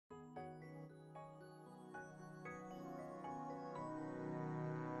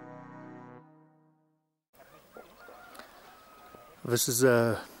This is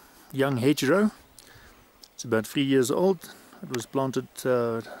a young hedgerow. It's about 3 years old. It was planted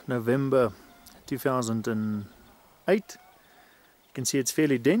November 2008. You can see it's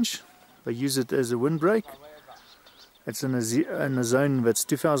fairly dense. They use it as a windbreak. It's in a zone that's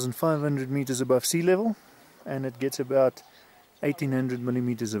 2,500 meters above sea level, and it gets about 1,800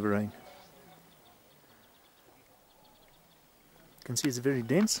 millimeters of rain. You can see it's very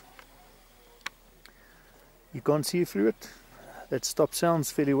dense. You can't see through it. That stops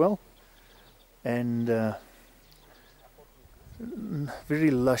sounds fairly well, and very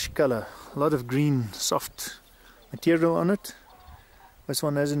lush color. A lot of green, soft material on it. This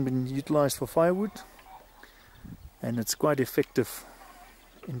one hasn't been utilized for firewood, and it's quite effective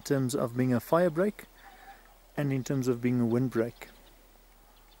in terms of being a firebreak and in terms of being a windbreak.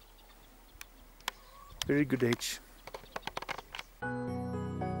 Very good hedge.